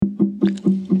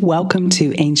Welcome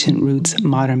to Ancient Roots,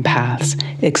 Modern Paths,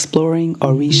 exploring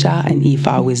Orisha and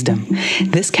Ifa wisdom.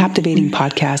 This captivating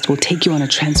podcast will take you on a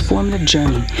transformative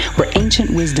journey where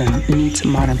ancient wisdom meets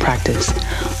modern practice.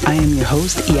 I am your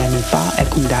host, Iyanifa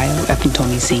Ekundayo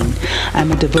Ekuntomisin.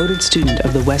 I'm a devoted student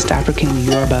of the West African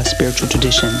Yoruba spiritual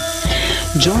tradition.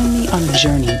 Join me on a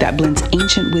journey that blends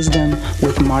ancient wisdom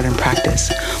with modern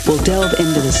practice. We'll delve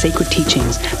into the sacred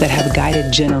teachings that have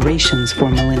guided generations for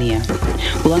millennia.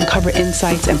 We'll uncover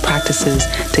insights and practices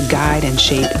to guide and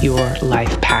shape your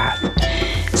life path.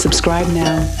 Subscribe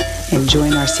now and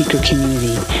join our secret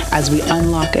community as we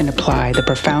unlock and apply the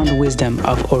profound wisdom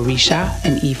of Orisha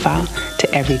and Ifa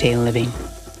to everyday living.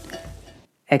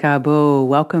 Ekabo,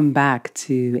 welcome back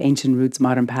to Ancient Roots,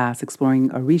 Modern Paths, exploring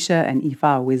Orisha and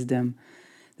Ifa wisdom.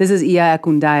 This is Iya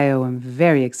Ekundayo. I'm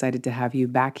very excited to have you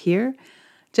back here,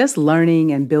 just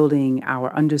learning and building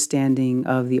our understanding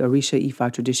of the Orisha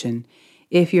Ifa tradition.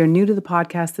 If you're new to the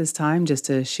podcast this time, just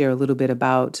to share a little bit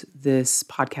about this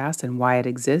podcast and why it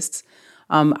exists,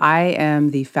 I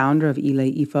am the founder of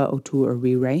Ile Ifa Otu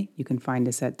Orire. You can find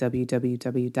us at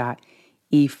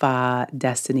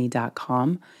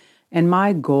www.ifadestiny.com. And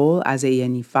my goal as a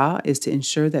Iyanifa is to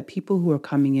ensure that people who are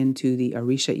coming into the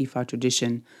Orisha Ifa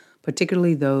tradition,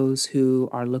 particularly those who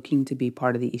are looking to be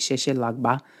part of the Isheshe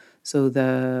Lagba, so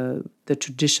the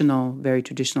traditional, very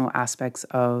traditional aspects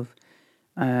of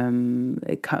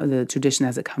the tradition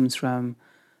as it comes from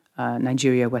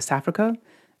Nigeria, West Africa,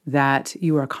 that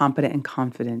you are competent and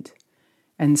confident.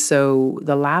 And so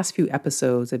the last few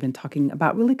episodes I've been talking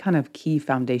about really kind of key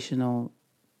foundational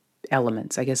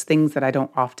elements, I guess things that I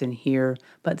don't often hear,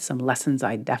 but some lessons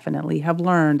I definitely have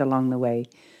learned along the way,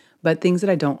 but things that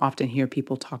I don't often hear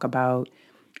people talk about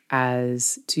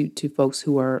as to folks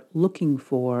who are looking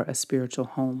for a spiritual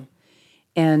home.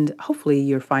 And hopefully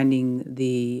you're finding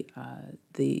the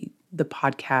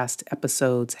podcast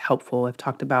episodes helpful. I've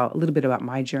talked about a little bit about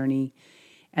my journey,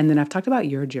 and then I've talked about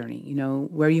your journey,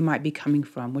 where you might be coming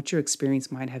from, what your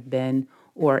experience might have been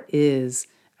or is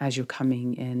as you're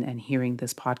coming in and hearing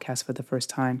this podcast for the first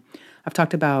time. I've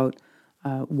talked about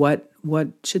what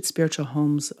should spiritual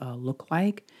homes look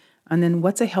like, and then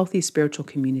what's a healthy spiritual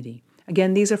community.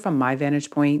 Again, these are from my vantage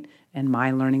point and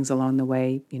my learnings along the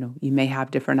way. You may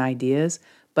have different ideas,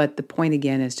 but the point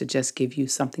again is to just give you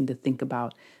something to think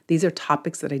about. These are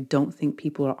topics that I don't think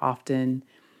people are often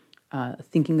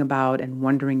thinking about and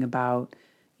wondering about.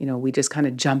 We just kind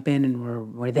of jump in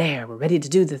and we're there. We're ready to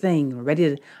do the thing.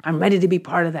 I'm ready to be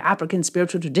part of the African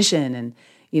spiritual tradition. And,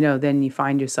 then you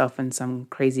find yourself in some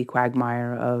crazy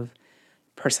quagmire of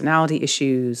personality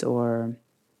issues or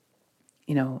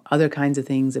other kinds of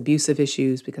things, abusive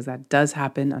issues, because that does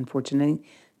happen, unfortunately.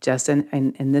 Just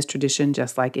in this tradition,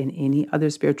 just like in any other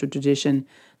spiritual tradition,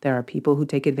 there are people who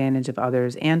take advantage of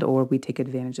others and or we take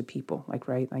advantage of people,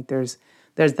 right? Like there's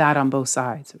that on both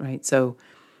sides, right? So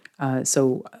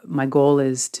my goal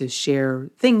is to share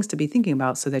things to be thinking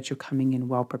about so that you're coming in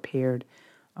well prepared,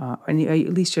 and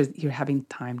at least you're having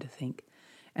time to think.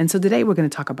 And so today we're going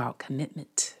to talk about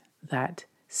commitment, that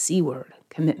C word,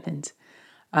 commitment.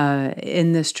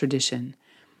 In this tradition.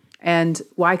 And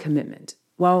why commitment?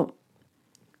 Well,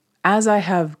 as I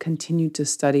have continued to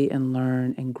study and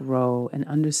learn and grow and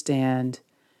understand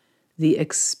the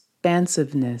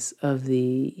expansiveness of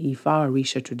the Ifa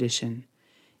Orisha tradition,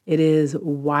 it is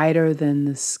wider than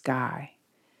the sky.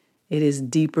 It is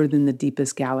deeper than the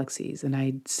deepest galaxies. And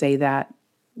I say that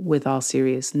with all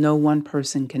seriousness. No one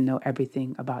person can know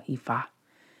everything about Ifa.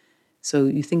 So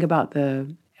you think about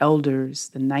the elders,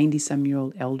 the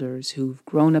 90-some-year-old elders who've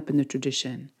grown up in the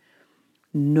tradition.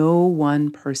 No one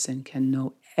person can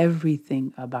know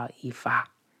everything about Ifa.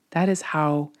 That is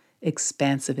how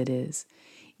expansive it is.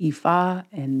 Ifa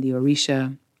and the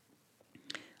Orisha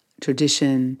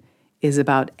tradition is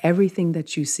about everything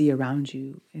that you see around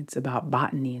you. It's about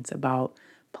botany, it's about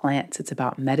plants, it's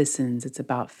about medicines, it's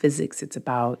about physics, it's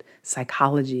about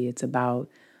psychology, it's about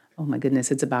oh my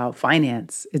goodness, it's about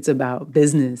finance, it's about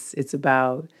business, it's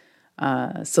about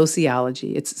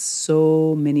sociology. It's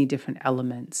so many different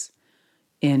elements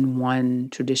in one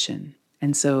tradition.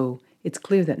 And so it's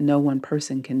clear that no one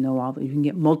person can know all that. You can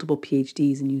get multiple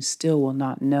PhDs and you still will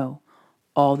not know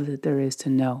all that there is to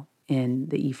know in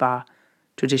the Ifa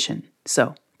tradition.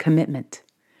 So commitment.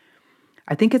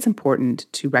 I think it's important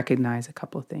to recognize a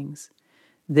couple of things.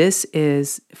 This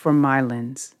is, from my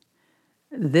lens,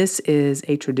 this is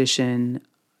a tradition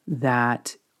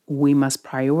that we must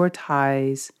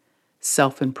prioritize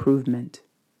self-improvement.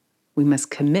 We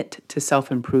must commit to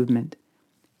self-improvement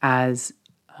as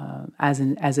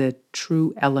a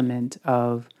true element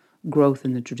of growth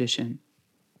in the tradition.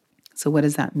 So what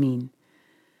does that mean?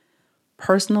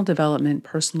 Personal development,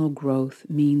 personal growth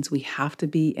means we have to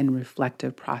be in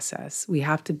reflective process. We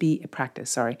have to be practice,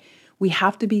 sorry. We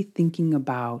have to be thinking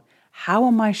about how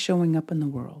am I showing up in the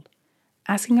world?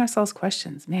 Asking ourselves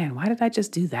questions. Man, why did I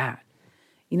just do that?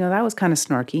 That was kind of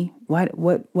snarky. What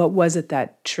was it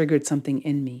that triggered something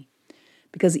in me?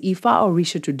 Because Ifa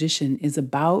Orisha tradition is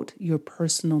about your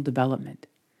personal development.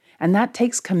 And that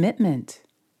takes commitment.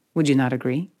 Would you not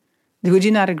agree? Would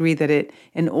you not agree that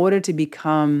in order to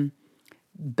become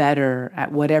better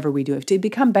at whatever we do, if to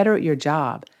become better at your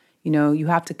job, you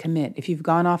have to commit. If you've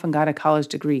gone off and got a college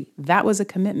degree, that was a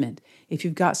commitment. If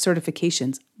you've got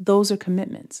certifications, those are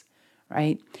commitments,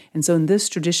 right? And so in this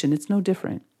tradition, it's no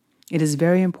different. It is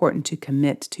very important to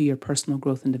commit to your personal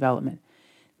growth and development.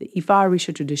 The Ifa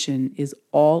Orisha tradition is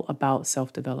all about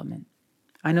self-development.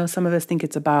 I know some of us think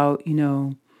it's about,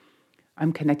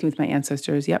 I'm connecting with my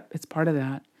ancestors. Yep, it's part of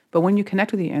that. But when you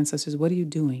connect with your ancestors, what are you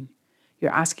doing? You're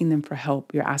asking them for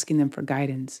help. You're asking them for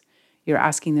guidance. You're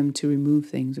asking them to remove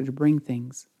things or to bring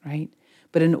things, right?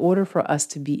 But in order for us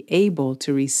to be able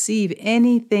to receive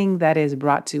anything that is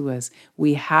brought to us,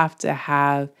 we have to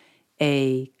have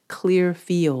a clear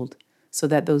field so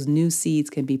that those new seeds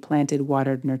can be planted,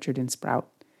 watered, nurtured, and sprout.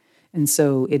 And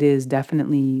so it is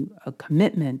definitely a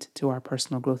commitment to our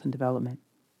personal growth and development.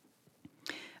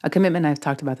 A commitment, I've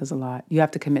talked about this a lot. You have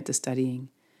to commit to studying.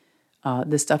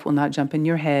 This stuff will not jump in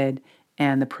your head,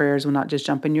 and the prayers will not just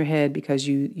jump in your head because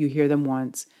you hear them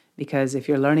once. Because if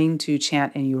you're learning to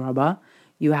chant in Yoruba,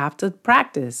 you have to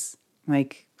practice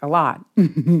like a lot.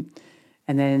 And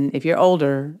then if you're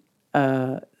older,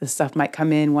 the stuff might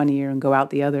come in one ear and go out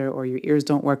the other, or your ears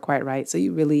don't work quite right. So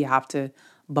you really have to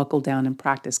buckle down and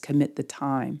practice, commit the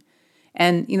time.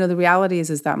 And the reality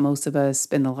is that most of us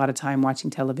spend a lot of time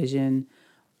watching television,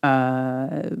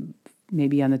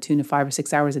 maybe on the tune of 5 or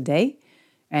 6 hours a day.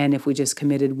 And if we just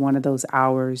committed one of those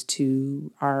hours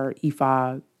to our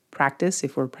Ifa practice,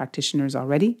 if we're practitioners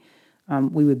already,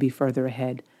 we would be further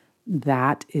ahead.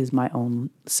 That is my own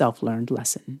self-learned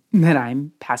lesson that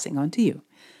I'm passing on to you.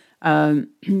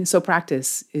 So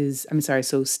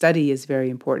so study is very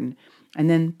important. And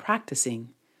then practicing.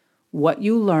 What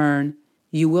you learn,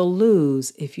 you will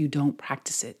lose if you don't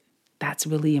practice it. That's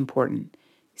really important.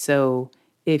 So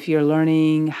if you're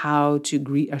learning how to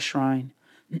greet a shrine,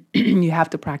 you have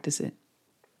to practice it.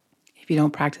 If you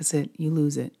don't practice it, you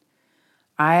lose it.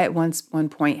 I at one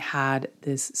point had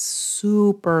this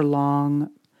super long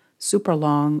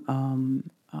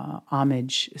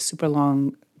homage, super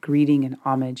long greeting and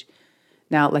homage.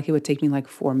 Now, like it would take me like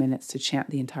 4 minutes to chant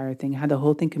the entire thing. I had the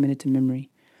whole thing committed to memory.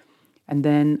 And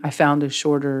then I found a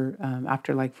shorter,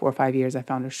 after like 4 or 5 years, I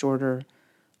found a shorter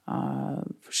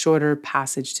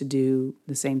passage to do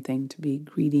the same thing, to be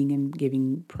greeting and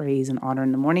giving praise and honor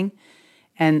in the morning.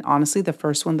 And honestly, the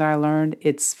first one that I learned,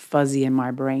 it's fuzzy in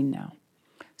my brain now.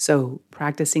 So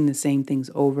practicing the same things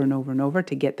over and over and over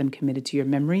to get them committed to your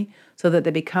memory so that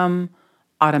they become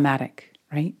automatic,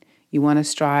 right? You want to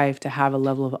strive to have a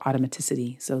level of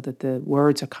automaticity so that the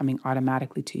words are coming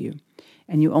automatically to you.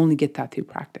 And you only get that through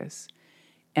practice.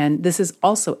 And this is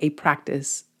also a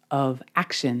practice of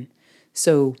action.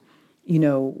 So,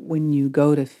 when you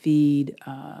go to feed,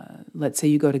 let's say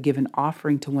you go to give an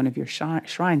offering to one of your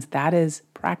shrines, that is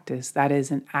practice, that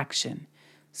is an action.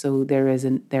 So there is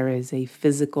a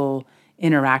physical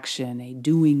interaction, a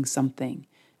doing something,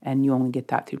 and you only get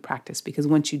that through practice because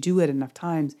once you do it enough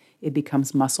times, it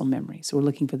becomes muscle memory. So we're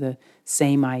looking for the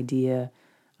same idea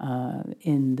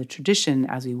in the tradition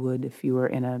as we would if you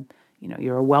were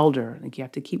you're a welder. Like you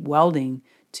have to keep welding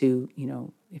to,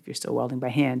 if you're still welding by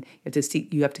hand,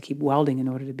 you have to keep welding in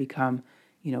order to become,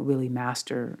 really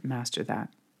master that.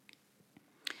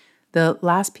 The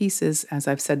last piece is, as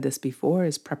I've said this before,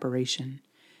 is preparation.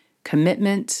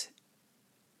 Commitment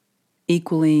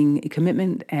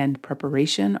and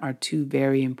preparation are two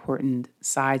very important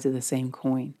sides of the same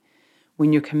coin.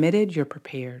 When you're committed, you're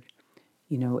prepared.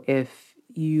 If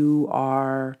you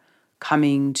are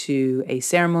coming to a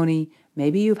ceremony,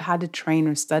 maybe you've had to train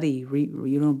or study,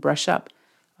 brush up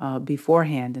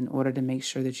beforehand in order to make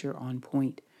sure that you're on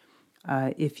point.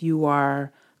 If you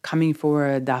are coming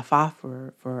for a dafa,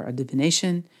 for a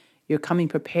divination, you're coming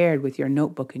prepared with your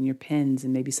notebook and your pens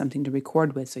and maybe something to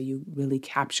record with so you really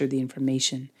capture the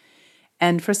information.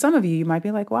 And for some of you, you might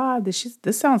be like, wow, this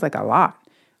sounds like a lot.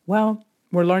 Well,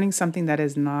 we're learning something that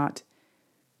is not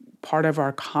part of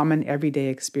our common everyday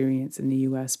experience in the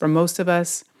U.S. For most of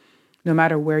us, no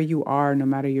matter where you are, no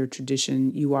matter your tradition,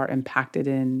 you are impacted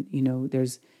in,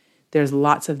 there's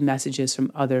lots of messages from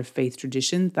other faith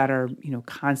traditions that are,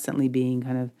 constantly being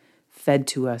kind of fed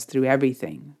to us through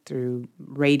everything, through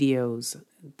radios,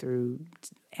 through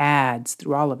ads,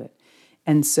 through all of it.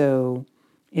 And so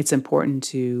it's important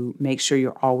to make sure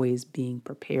you're always being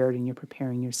prepared and you're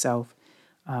preparing yourself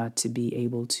to be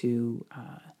able to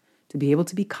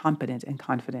be competent and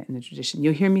confident in the tradition.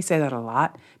 You'll hear me say that a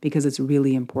lot because it's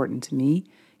really important to me,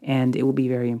 and it will be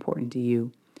very important to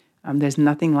you. There's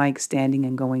nothing like standing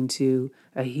and going to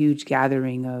a huge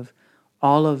gathering of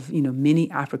all of, many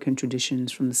African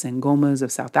traditions, from the Sangomas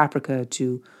of South Africa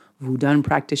to Vodun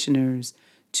practitioners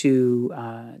to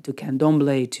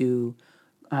Candomblé to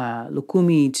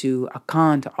Lukumi to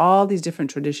Akan, to all these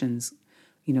different traditions,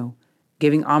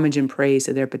 giving homage and praise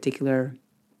to their particular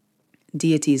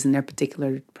deities and their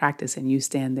particular practice, and you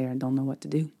stand there and don't know what to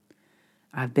do.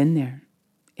 I've been there.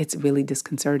 It's really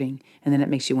disconcerting. And then it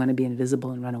makes you want to be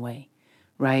invisible and run away,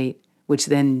 right? Which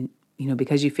then,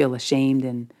 because you feel ashamed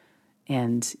and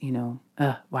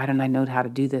why don't I know how to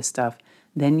do this stuff?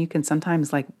 Then you can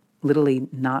sometimes literally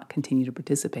not continue to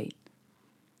participate.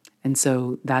 And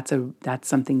so that's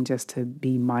something just to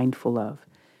be mindful of,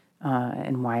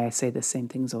 and why I say the same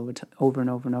things over and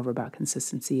over and over about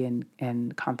consistency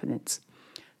and confidence.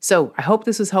 So I hope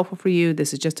this was helpful for you.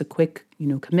 This is just a quick,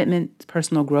 commitment to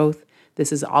personal growth.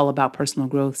 This is all about personal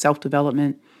growth,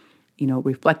 self-development,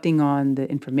 reflecting on the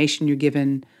information you're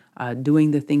given,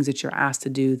 doing the things that you're asked to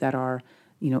do that are,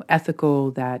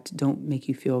 ethical, that don't make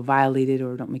you feel violated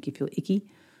or don't make you feel icky.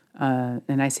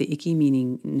 And I say icky,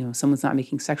 meaning, someone's not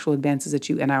making sexual advances at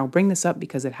you. And I'll bring this up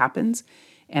because it happens.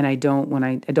 And I don't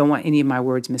want any of my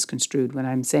words misconstrued. When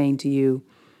I'm saying to you,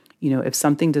 if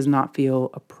something does not feel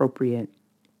appropriate,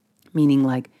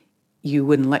 meaning you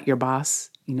wouldn't let your boss,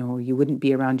 or you wouldn't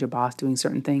be around your boss doing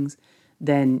certain things,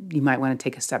 then you might want to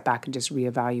take a step back and just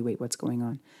reevaluate what's going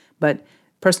on. But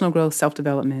personal growth,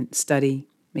 self-development, study,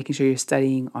 making sure you're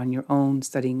studying on your own,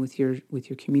 studying with your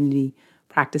community,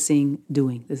 practicing,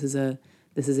 doing. This is a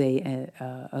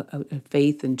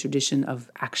faith and tradition of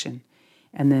action.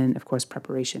 And then, of course,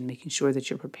 preparation, making sure that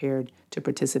you're prepared to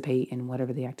participate in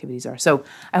whatever the activities are. So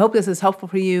I hope this is helpful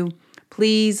for you.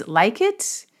 Please like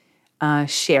it,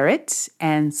 share it,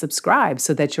 and subscribe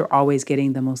so that you're always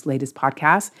getting the most latest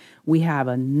podcasts. We have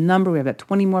about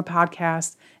 20 more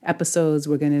podcast episodes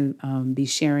we're going to be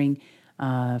sharing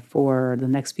for the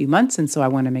next few months. And so I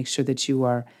want to make sure that you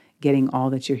are getting all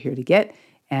that you're here to get,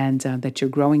 and that you're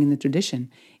growing in the tradition.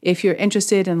 If you're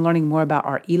interested in learning more about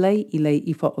our Ile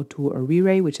Ifa Otu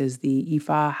Orire, which is the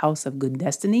Ifa House of Good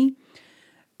Destiny,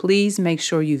 please make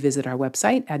sure you visit our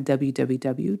website at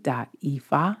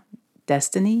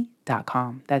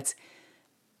www.ifadestiny.com. That's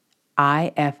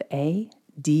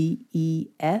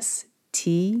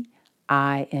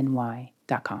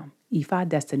IFADESTINY.com.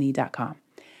 ifadestiny.com.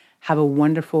 Have a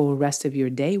wonderful rest of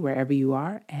your day wherever you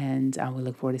are, and I will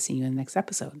look forward to seeing you in the next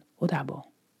episode. Odabo.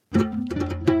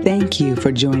 Thank you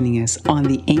for joining us on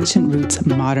the Ancient Roots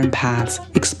Modern Paths,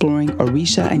 Exploring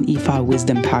Orisha and Ifa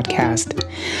Wisdom podcast.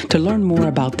 To learn more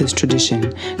about this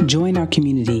tradition, join our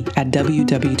community at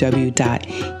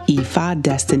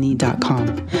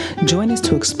www.ifadestiny.com. Join us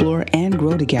to explore and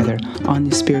grow together on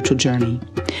this spiritual journey.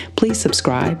 Please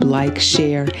subscribe, like,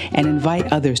 share, and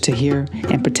invite others to hear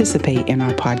and participate in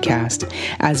our podcast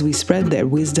as we spread the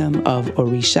wisdom of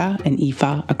Orisha and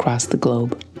Ifa across the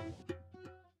globe.